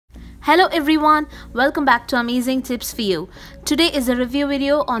Hello everyone, welcome back to Amazing Tips for You. Today is a review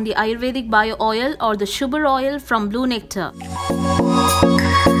video on the Ayurvedic Bio Oil or the sugar oil from Blue Nectar.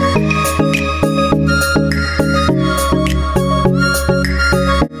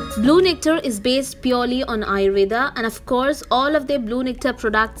 Blue Nectar is based purely on Ayurveda, and of course all of their Blue Nectar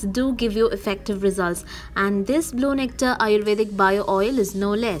products do give you effective results, and this Blue Nectar Ayurvedic Bio Oil is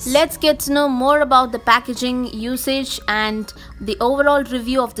no less. Let's get to know more about the packaging, usage and the overall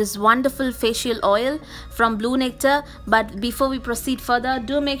review of this wonderful facial oil from Blue Nectar. But before we proceed further,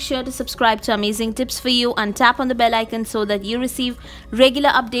 do make sure to subscribe to Amazing Tips for You and tap on the bell icon so that you receive regular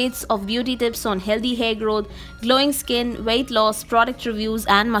updates of beauty tips on healthy hair growth, glowing skin, weight loss, product reviews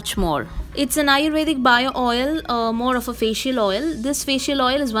and much more. It's an Ayurvedic bio oil, more of a facial oil. This facial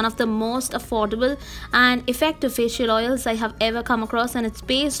oil is one of the most affordable and effective facial oils I have ever come across, and it's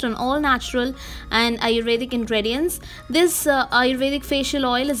based on all natural and Ayurvedic ingredients. This Ayurvedic facial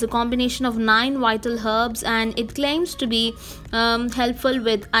oil is a combination of 9 vital herbs, and it claims to be helpful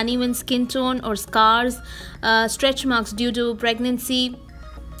with uneven skin tone or scars, stretch marks due to pregnancy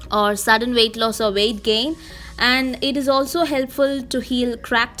or sudden weight loss or weight gain, and it is also helpful to heal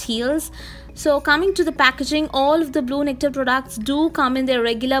cracked heels. So coming to the packaging, all of the Blue Nectar products do come in their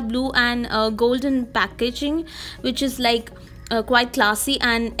regular blue and golden packaging, which is like quite classy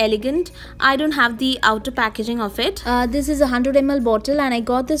and elegant. I don't have the outer packaging of it. This is a 100 ml bottle and I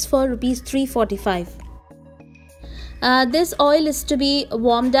got this for rupees 345. This oil is to be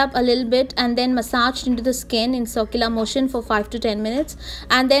warmed up a little bit and then massaged into the skin in circular motion for 5 to 10 minutes,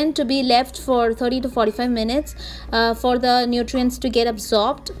 and then to be left for 30 to 45 minutes for the nutrients to get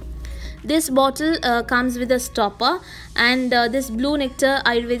absorbed. This bottle comes with a stopper, and this Blue Nectar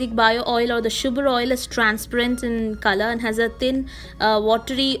Ayurvedic Bio Oil or the sugar oil is transparent in color and has a thin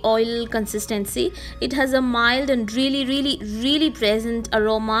watery oil consistency. It has a mild and really pleasant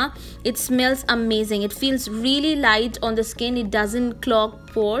aroma. It smells amazing. It feels really light on the skin. It doesn't clog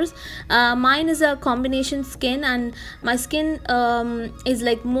pores. Mine is a combination skin, and my skin is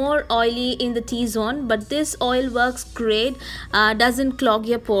like more oily in the T-zone, but this oil works great, doesn't clog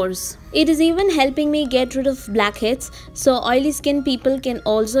your pores. It is even helping me get rid of blackheads, so oily skin people can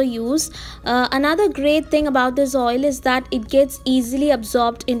also use. Another great thing about this oil is that it gets easily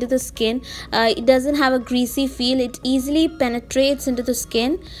absorbed into the skin. It doesn't have a greasy feel. It easily penetrates into the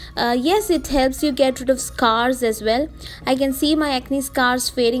skin. Yes, it helps you get rid of scars as well. I can see my acne scars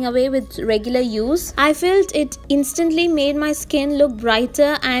fading away with regular use. I felt it instantly made my skin look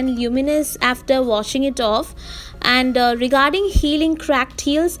brighter and luminous after washing it off. And regarding healing cracked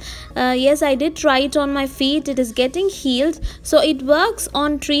heels, yes, I did try it on my feet. It is getting healed, so it works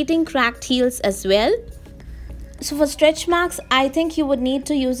on treating cracked heels as well. So for stretch marks, I think you would need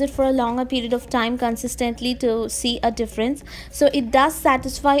to use it for a longer period of time consistently to see a difference. So it does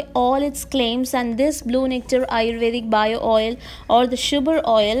satisfy all its claims, and this Blue Nectar Ayurvedic Bio Oil or the sugar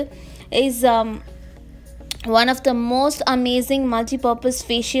oil is one of the most amazing multi-purpose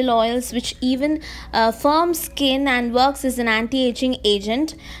facial oils, which even firms skin and works as an anti-aging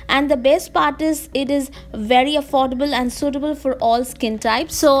agent. And the best part is it is very affordable and suitable for all skin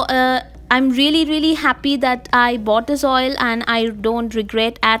types. So I'm really happy that I bought this oil, and I don't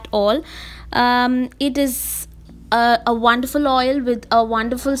regret at all. It is a wonderful oil with a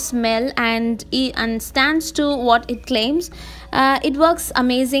wonderful smell and stands to what it claims. It works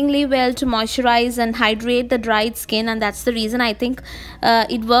amazingly well to moisturize and hydrate the dried skin, and that's the reason I think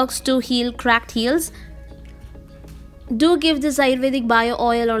it works to heal cracked heels. Do give this Ayurvedic Bio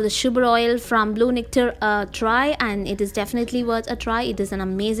Oil or the sugar oil from Blue Nectar a try, and it is definitely worth a try. It is an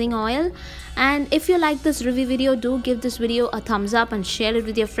amazing oil. And if you like this review video, do give this video a thumbs up and share it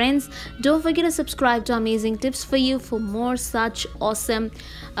with your friends. Don't forget to subscribe to Amazing Tips for You for more such awesome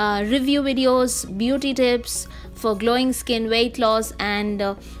review videos, beauty tips for glowing skin, weight loss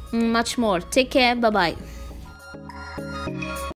and much more. Take care. Bye bye.